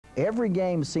Every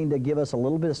game seemed to give us a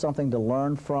little bit of something to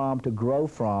learn from, to grow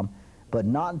from, but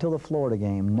not until the Florida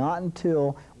game, not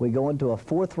until we go into a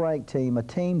fourth-ranked team, a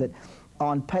team that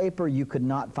on paper you could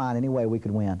not find any way we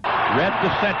could win. Read the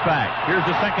setback. Here's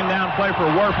the second down play for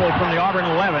Werfel from the Auburn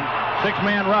 11.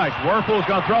 Six-man rush. Werfel's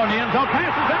going to throw in the end zone.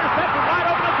 Pass is intercepted. Wide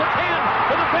open at the 10,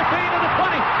 to the 15, to the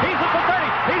 20. He's at the 30.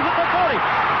 He's at the 40.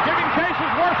 Giving chase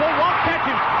is Werfel. Won't catch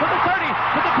him. To the 30,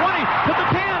 to the 20, to the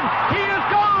 10. He is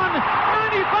gone.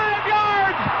 95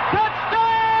 yards.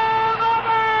 Touchdown,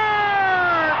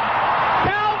 Auburn!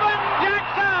 Calvin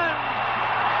Jackson.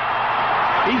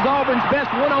 He's Auburn's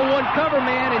best one-on-one cover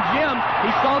man, and Jim,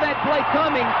 he saw that play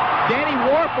coming. Danny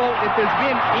Werfel, if there's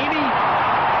been any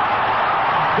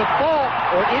default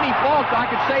or any fault I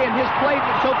could say in his play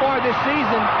so far this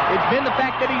season, it's been the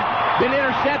fact that he's been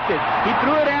intercepted. He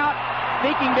threw it out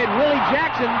thinking that Willie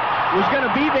Jackson was going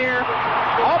to be there.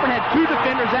 Auburn had two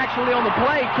defenders actually on the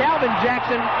play. Calvin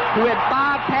Jackson, who had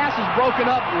 5 passes broken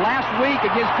up last week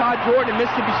against Todd Jordan and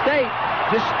Mississippi State,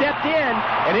 just stepped in,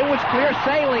 and it was clear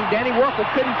sailing. Danny Werfel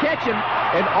couldn't catch him,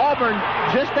 and Auburn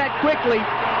just that quickly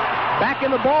back in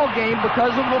the ball game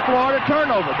because of the Florida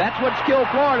turnover. That's what's killed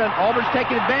Florida, and Auburn's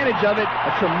taking advantage of it.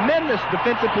 A tremendous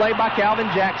defensive play by Calvin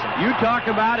Jackson. You talk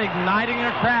about igniting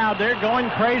a crowd. They're going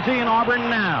crazy in Auburn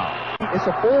now. It's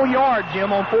a full yard,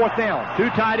 Jim, on 4th down.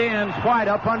 Two tight ends, White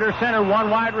up under center,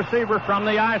 one wide receiver from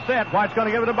the I set. White's going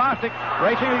to give it to Bostic.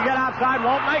 Racing to get outside,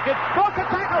 won't make it. Broke a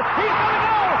tackle. He's going to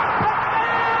go.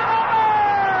 Touchdown,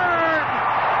 Auburn!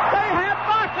 They have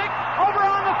Bostic over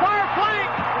on the far flank,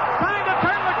 trying to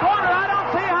turn the corner. I don't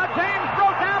see how James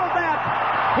broke out of that.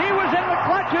 He was in the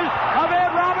clutches of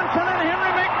Ed Robinson and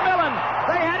Henry McMillan.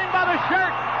 They had him by the shirt,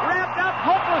 wrapped up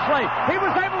hopelessly. He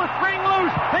was able to spring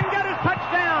loose and get his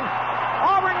touchdown.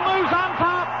 Auburn moves on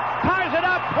top, ties it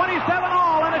up, 27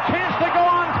 all, and a chance to go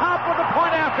on top with the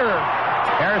point after.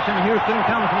 Harrison Houston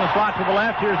comes from the slot to the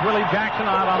left. Here's Willie Jackson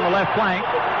out on the left flank.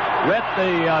 Rhett,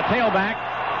 the tailback.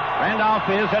 Randolph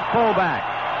is at fullback.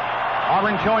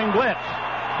 Auburn showing blitz.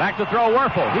 Back to throw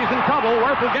Werfel. He's in trouble.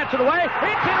 Werfel gets it away.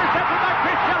 It's intercepted by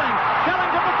Chris Schilling.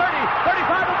 Schilling to the 30,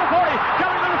 35 to the 40.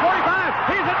 Schilling to the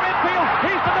 45. He's at midfield.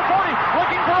 He's to the 40.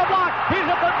 Looking for a block. He's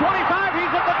at the 25.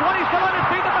 He's at the 20. Still on his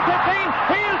feet at the 15.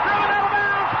 He is driven out of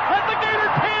bounds at the Gator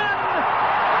 10.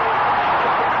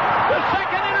 The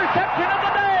second interception of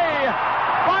the day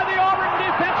by the Auburn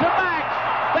defensive backs.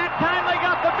 That time they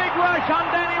got the big rush on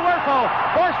Danny Werfel.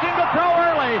 Forced him to throw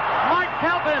early. Mike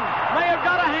Pelton may have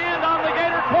got a hand on the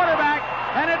Gator quarterback,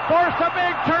 and it forced a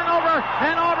big turnover,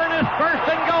 and Auburn is first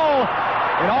and goal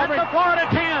at the Florida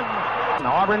 10.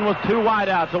 Auburn with 2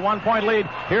 wideouts, a 1-point lead.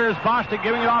 Here's Bostic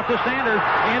giving it off to Sanders.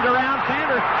 End around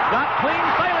Sanders. Got clean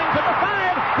sailing to the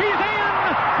 5. He's in.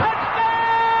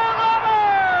 Touchdown,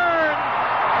 Auburn!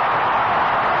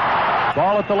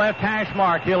 Ball at the left hash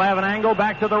mark. He'll have an angle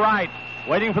back to the right.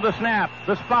 Waiting for the snap.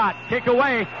 The spot. Kick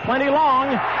away. Plenty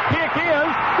long. Kick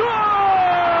is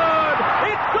good!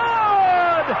 It's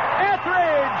good!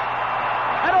 Etheridge,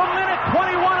 at a minute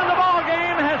 21 in the ball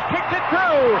game, has kicked it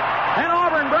through. And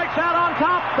Auburn breaks out on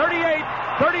top, 38-35.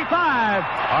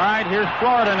 All right, here's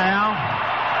Florida now.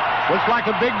 Looks like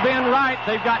a Big Ben right.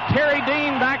 They've got Terry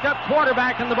Dean back up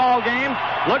quarterback in the ball game.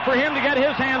 Look for him to get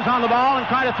his hands on the ball and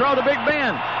try to throw to Big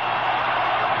Ben.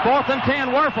 4th and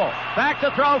 10, Werfel. Back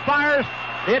to throw, fires.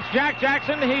 It's Jack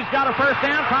Jackson. He's got a first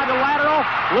down. Tried to lateral.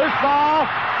 Loose ball.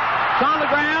 It's on the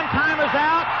ground. Time is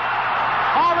out.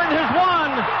 Auburn has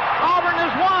won. Auburn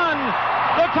has won.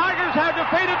 The Tigers have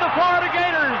defeated the Florida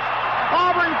Gators.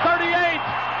 Auburn 38,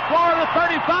 Florida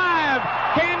 35.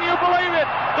 Can you believe it?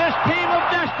 This team of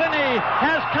destiny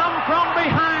has come from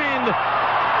behind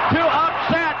to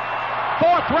upset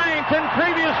 4th-ranked and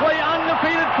previously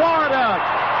undefeated Florida.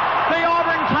 The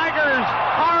Auburn Tigers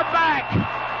are back.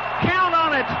 Count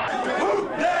on it.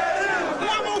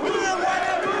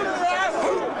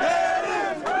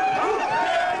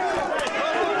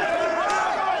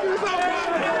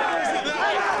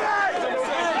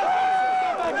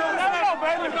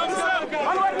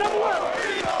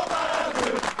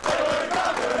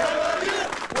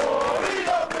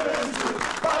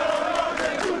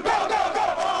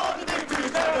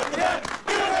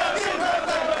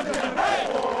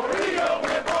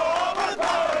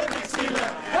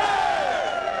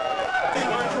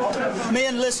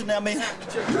 Men, listen now, man.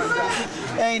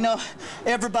 Hey, no,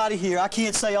 everybody here. I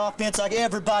can't say offense like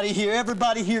everybody here.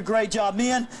 Everybody here, great job.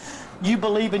 Men, you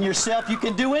believe in yourself. You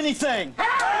can do anything.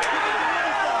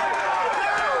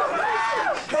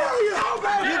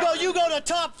 You go to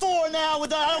top 4 now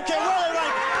with I don't care where they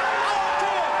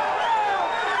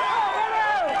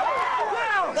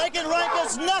rank. They can rank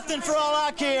us nothing for all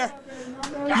I care.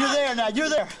 You're there now. You're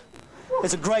there.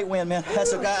 It's a great win, man.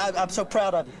 That's a guy. I'm so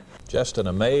proud of you. Just an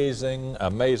amazing,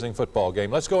 amazing football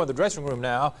game. Let's go in the dressing room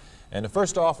now. And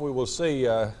first off, we will see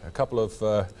a couple of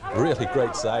really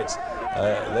great sights.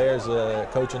 There's a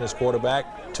coach and his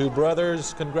quarterback, two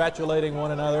brothers congratulating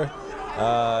one another,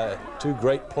 two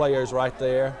great players right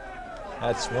there.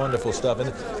 That's wonderful stuff.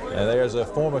 And there's a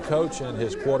former coach and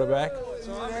his quarterback.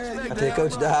 I tell you,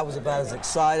 Coach Dye was about as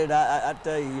excited. I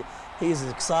tell you, he's an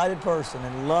excited person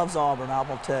and loves Auburn, I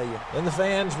will tell you. And the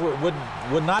fans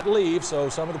would not leave, so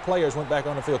some of the players went back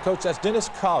on the field. Coach, that's Dennis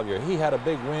Collier. He had a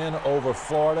big win over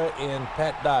Florida in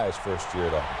Pat Dye's first year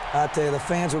at Auburn. I tell you, the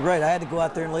fans were great. I had to go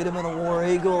out there and lead them in the War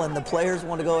Eagle, and the players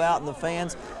wanted to go out, and the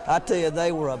fans, I tell you,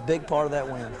 they were a big part of that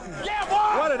win.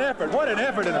 What an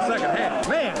effort in the second half.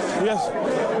 Man. Yes,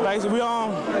 like I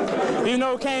said, even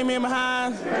though we came in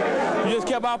behind, we just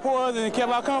kept our poise and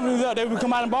kept our confidence up. They would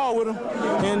come out and ball with them.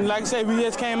 And like I said, we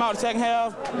just came out the second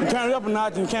half and turned it up a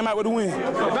notch and came out with a win.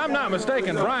 If I'm not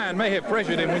mistaken, Brian may have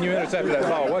pressured him when you intercepted that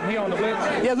ball. Wasn't he on the blitz?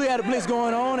 Yes, we had a blitz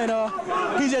going on,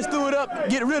 and he just threw it up,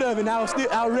 get rid of it. And I was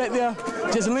right there,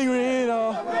 just lingering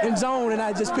in zone, and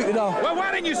I just picked it off. Well,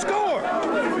 why didn't you score?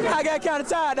 I got kind of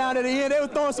tired down at the end. They were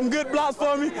throwing some good blocks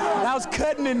for me. And I was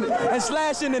cutting and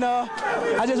slashing, and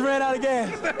I just ran out of gas.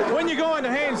 When you go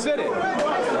into Haines City?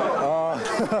 I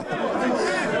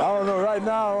don't know. Right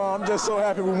now, I'm just so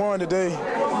happy we won today.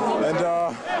 And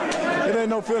it ain't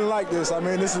no feeling like this. I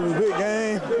mean, this is a big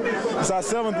game. It's our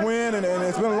 7th win, and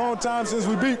it's been a long time since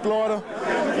we beat Florida.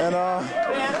 And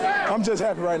I'm just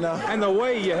happy right now. And the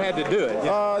way you had to do it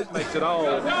makes it all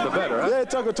the better, huh? Yeah, it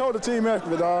took a total team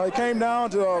effort. It came down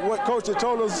to what Coach had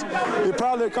told us. It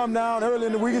probably had come down early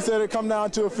in the week. He said it'd come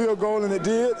down to a field goal, and it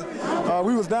did.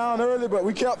 We was down early, but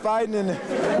we kept fighting,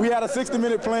 and we had a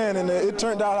 60-minute plan, and it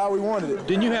turned out how we wanted it.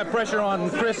 Didn't you have pressure on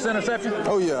Chris' interception?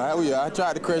 Oh, yeah. I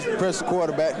tried to press the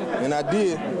quarterback, and I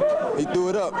did. He threw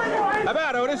it up. How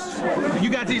about Otis? You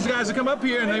got these guys to come up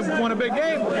here, and they won a big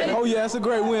game. Oh, yeah, it's a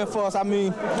great win for us. I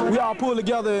mean, we all pulled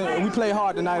together, and we played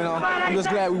hard tonight, and I'm just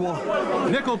glad we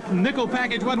won. Nickel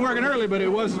package wasn't working early, but it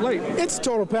was late. It's a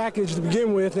total package to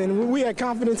begin with, and we had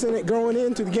confidence in it going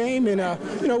into the game, and,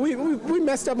 we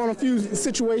messed up on a few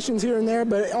situations here and there,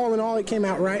 but all in all, it came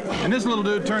out right. And this little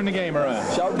dude turned the game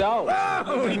around. Short dog.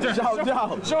 Oh, Short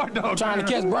dog. Short dog. Trying to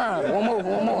catch Brian. One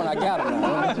more, and I got him.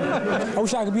 I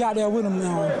wish I could be out there with him.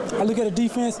 I look at the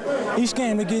defense. Each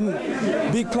game they're getting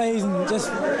big plays and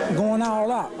just going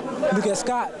all out. Look at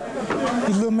Scott.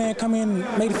 His little man come in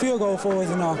and make the field goal for us,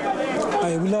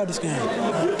 and we love this game.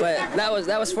 But that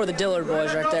was for the Dillard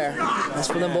boys right there. That's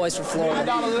for them boys from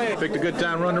Florida. Picked a good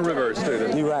time running the reverse,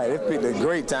 too. You're right. They picked a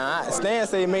great time. Stan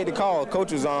said he made the call.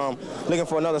 Coach was looking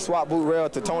for another swap boot rail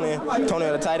to Tony at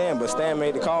the tight end, but Stan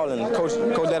made the call, and Coach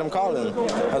let him call it. It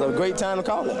was a great time to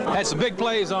call it. Had some big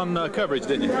plays on coverage,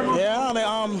 didn't you? Yeah,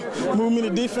 they moved me to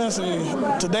defense,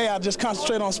 and today I just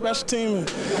concentrate on special team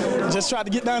and just try to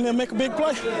get down there and make a big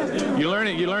play. You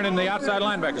learning the outside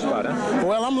linebacker spot, huh?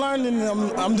 Well, I'm learning.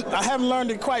 I haven't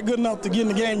learned it quite good enough to get in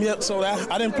the game yet, so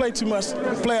I didn't play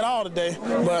at all today,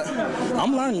 but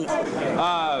I'm learning.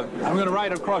 I'm going to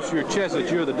write across your chest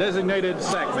that you're the designated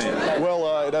sack man.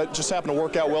 Well, it just happened to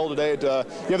work out well today.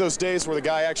 You have those days where the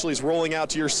guy actually is rolling out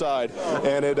to your side,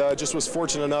 and it just was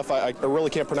fortunate enough. I really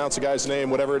can't pronounce the guy's name,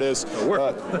 whatever it is.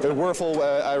 Werfel,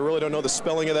 I really don't know the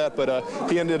spelling of that,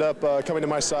 but he ended up coming to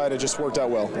my side. It just worked out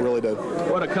well. It really did.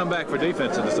 What a comeback for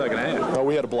defense in the second half. Oh,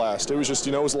 we had a blast. It was just,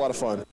 it was a lot of fun.